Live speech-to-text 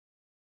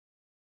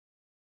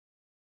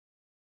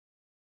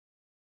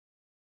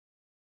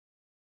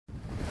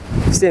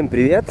Всем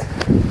привет!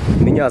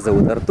 Меня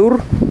зовут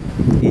Артур,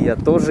 и я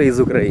тоже из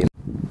Украины.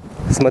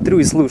 Смотрю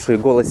и слушаю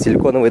голос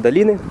Силиконовой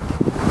долины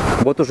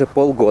вот уже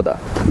полгода.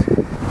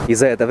 И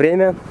за это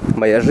время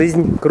моя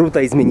жизнь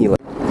круто изменилась.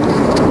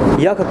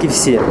 Я, как и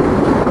все,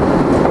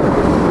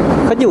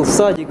 ходил в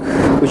садик,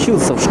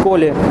 учился в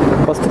школе,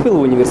 поступил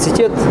в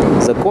университет,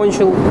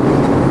 закончил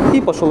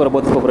и пошел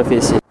работать по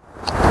профессии.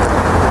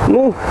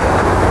 Ну,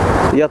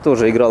 я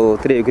тоже играл в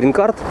лотерею Green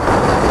Card.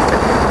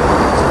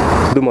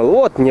 Думал,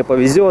 вот, мне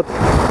повезет,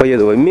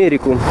 поеду в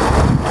Америку,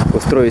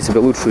 устрою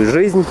себе лучшую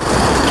жизнь.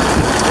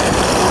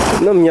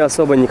 Но мне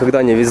особо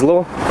никогда не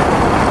везло,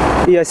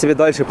 и я себе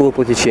дальше плыл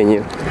по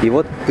течению. И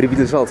вот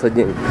приближался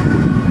день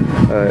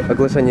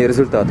оглашения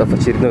результатов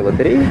очередной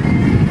лотереи.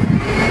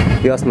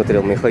 Я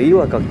смотрел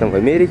Михаила, как там в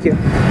Америке,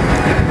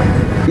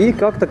 и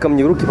как-то ко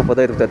мне в руки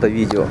попадает вот это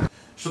видео.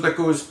 Что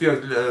такое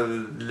успех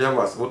для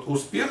вас? Вот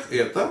успех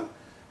это...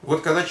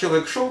 Вот когда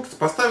человек шел,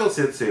 поставил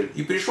себе цель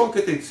и пришел к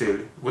этой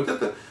цели. Вот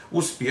это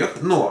успех.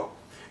 Но,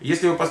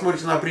 если вы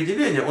посмотрите на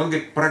определение, он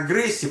говорит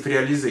progressive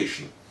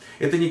realization.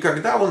 Это не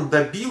когда он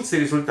добился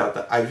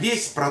результата, а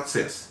весь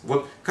процесс.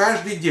 Вот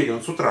каждый день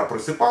он с утра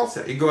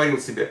просыпался и говорил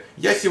себе,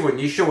 я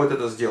сегодня еще вот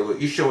это сделаю,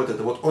 еще вот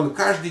это. Вот он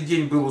каждый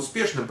день был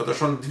успешным, потому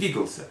что он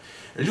двигался.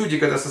 Люди,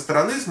 когда со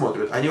стороны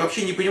смотрят, они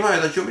вообще не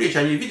понимают, о чем речь.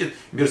 Они видят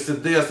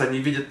Мерседес, они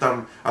видят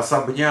там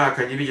особняк,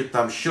 они видят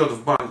там счет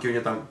в банке, у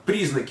него там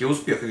признаки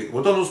успеха.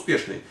 Вот он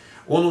успешный.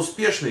 Он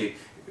успешный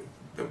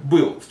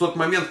был в тот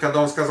момент, когда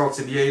он сказал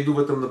себе, я иду в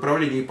этом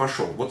направлении и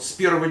пошел. Вот с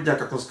первого дня,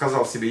 как он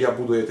сказал себе, я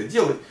буду это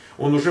делать,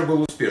 он уже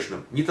был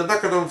успешным. Не тогда,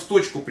 когда он в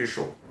точку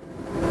пришел.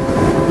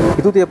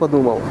 И тут я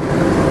подумал,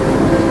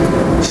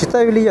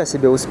 считаю ли я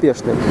себя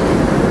успешным?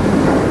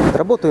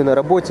 Работаю на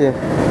работе,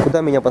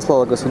 куда меня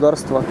послало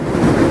государство.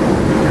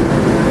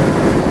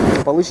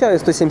 Получаю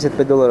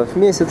 $175 в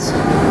месяц.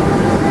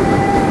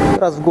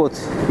 Раз в год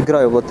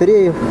играю в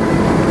лотерею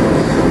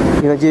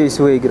и надеюсь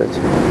выиграть.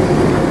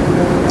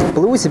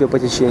 Плыву себе по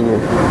течению.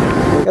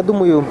 Я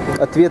думаю,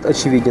 ответ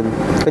очевиден.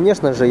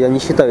 Конечно же, я не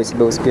считаю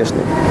себя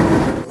успешным.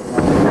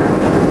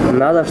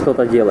 Надо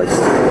что-то делать,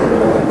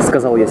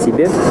 сказал я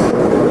себе,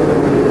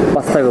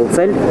 поставил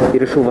цель и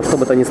решил во что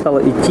бы то ни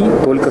стало идти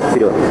только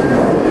вперед.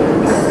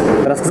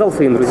 Рассказал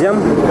своим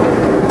друзьям,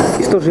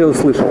 и что же я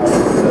услышал?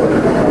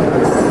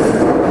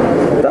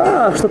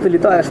 Да, что ты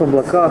летаешь в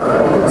облаках,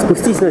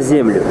 спустись на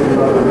землю.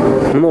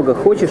 Много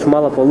хочешь,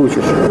 мало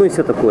получишь. Ну и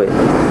все такое.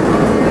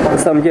 На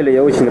самом деле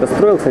я очень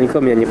расстроился,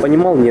 никто меня не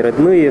понимал, ни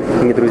родные,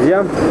 ни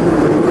друзья.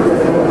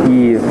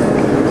 И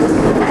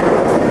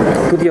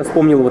тут я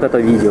вспомнил вот это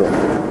видео.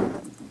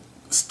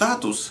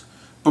 Статус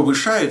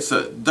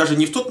повышается даже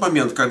не в тот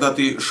момент, когда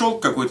ты шел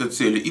к какой-то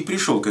цели и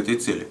пришел к этой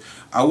цели,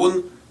 а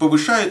он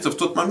повышается в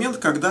тот момент,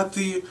 когда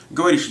ты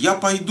говоришь, я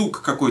пойду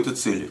к какой-то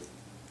цели.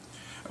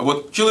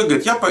 Вот человек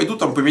говорит, я пойду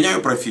там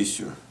поменяю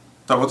профессию.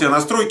 Там вот я на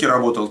стройке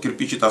работал,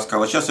 кирпичи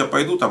таскал, а сейчас я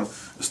пойду там,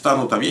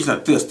 стану там, я не знаю,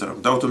 тестером.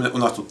 Да, вот у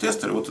нас тут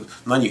тестеры, вот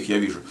на них я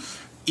вижу.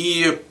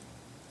 И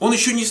он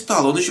еще не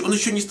стал, он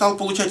еще не стал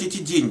получать эти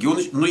деньги,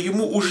 но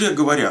ему уже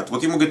говорят,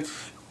 вот ему говорят,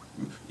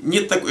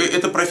 нет,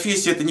 это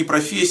профессия, это не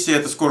профессия,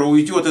 это скоро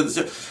уйдет.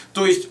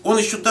 То есть он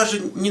еще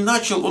даже не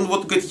начал, он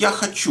вот говорит, я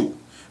хочу.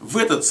 В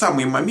этот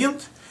самый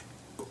момент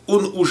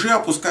он уже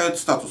опускает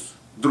статус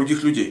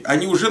других людей.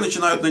 Они уже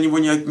начинают на него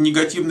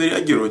негативно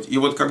реагировать. И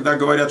вот когда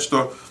говорят,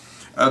 что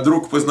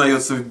друг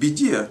познается в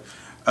беде,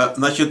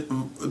 значит,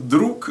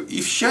 друг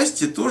и в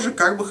счастье тоже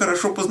как бы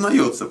хорошо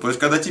познается. То есть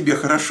когда тебе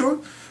хорошо,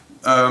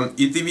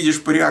 и ты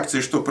видишь по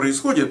реакции, что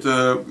происходит,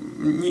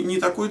 не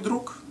такой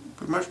друг,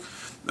 понимаешь?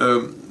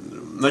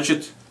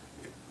 Значит,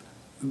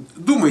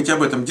 думайте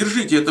об этом,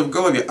 держите это в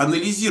голове,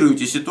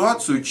 анализируйте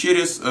ситуацию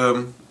через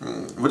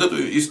вот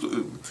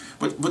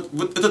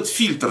этот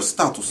фильтр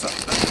статуса.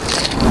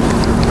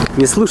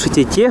 Не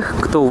слушайте тех,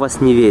 кто в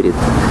вас не верит.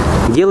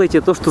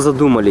 Делайте то, что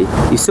задумали,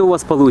 и все у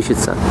вас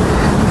получится.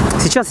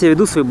 Сейчас я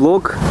веду свой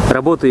блог,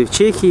 работаю в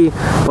Чехии,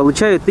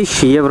 получаю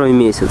 1000 евро в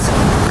месяц.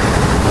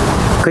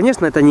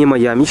 Конечно, это не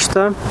моя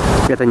мечта,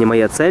 это не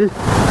моя цель,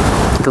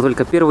 это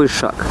только первый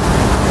шаг.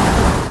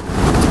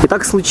 И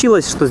так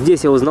случилось, что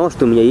здесь я узнал,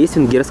 что у меня есть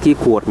венгерские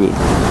корни.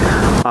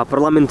 А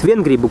парламент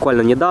Венгрии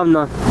буквально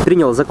недавно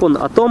принял закон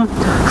о том,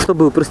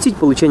 чтобы упростить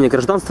получение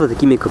гражданства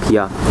такими, как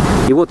я.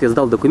 И вот я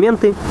сдал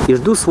документы и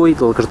жду свой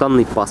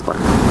долгожданный паспорт.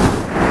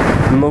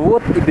 Ну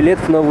вот и билет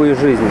в новую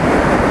жизнь.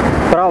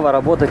 Право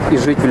работать и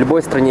жить в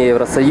любой стране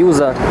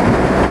Евросоюза.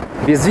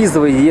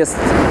 Безвизовый въезд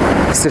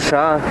в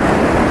США,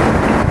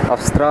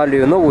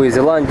 Австралию, Новую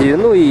Зеландию,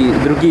 ну и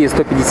другие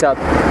 150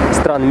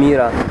 стран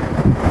мира.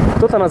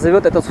 Кто-то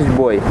назовет это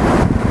судьбой,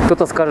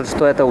 кто-то скажет,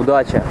 что это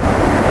удача.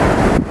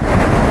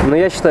 Но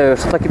я считаю,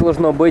 что так и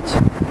должно быть,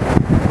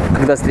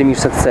 когда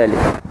стремишься к цели.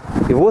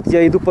 И вот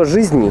я иду по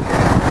жизни,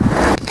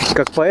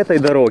 как по этой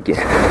дороге.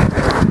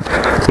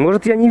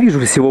 Может, я не вижу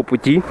всего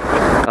пути,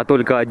 а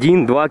только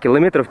 1-2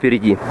 километра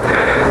впереди.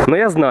 Но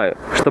я знаю,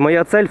 что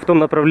моя цель в том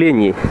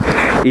направлении,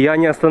 и я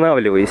не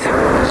останавливаюсь.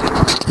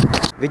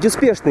 Ведь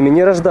успешными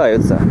не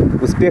рождаются.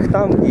 Успех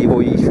там, где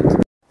его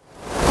ищут.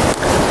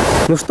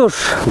 Ну что ж,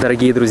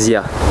 дорогие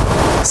друзья,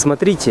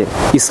 смотрите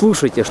и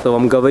слушайте, что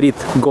вам говорит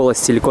голос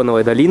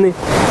Силиконовой долины,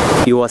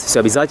 и у вас все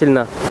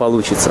обязательно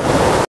получится.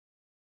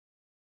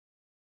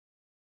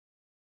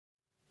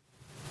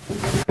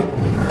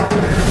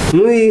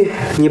 Ну и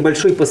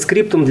небольшой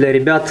постскриптум для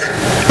ребят,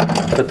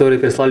 которые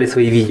прислали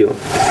свои видео.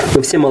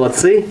 Вы все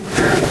молодцы,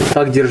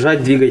 так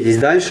держать, двигайтесь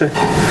дальше.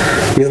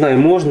 Не знаю,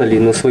 можно ли,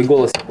 но свой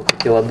голос я бы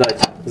хотел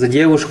отдать за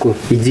девушку,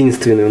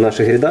 единственную в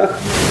наших рядах,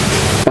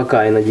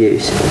 пока, я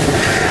надеюсь.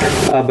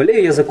 А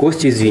болею я за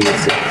Костю из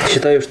Винницы.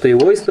 Считаю, что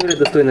его история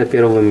достойна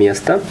первого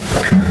места.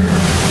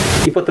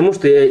 И потому,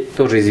 что я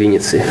тоже из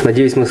Винницы.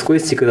 Надеюсь, мы с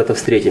Костей когда-то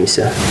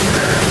встретимся.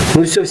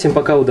 Ну все, всем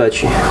пока,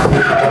 удачи.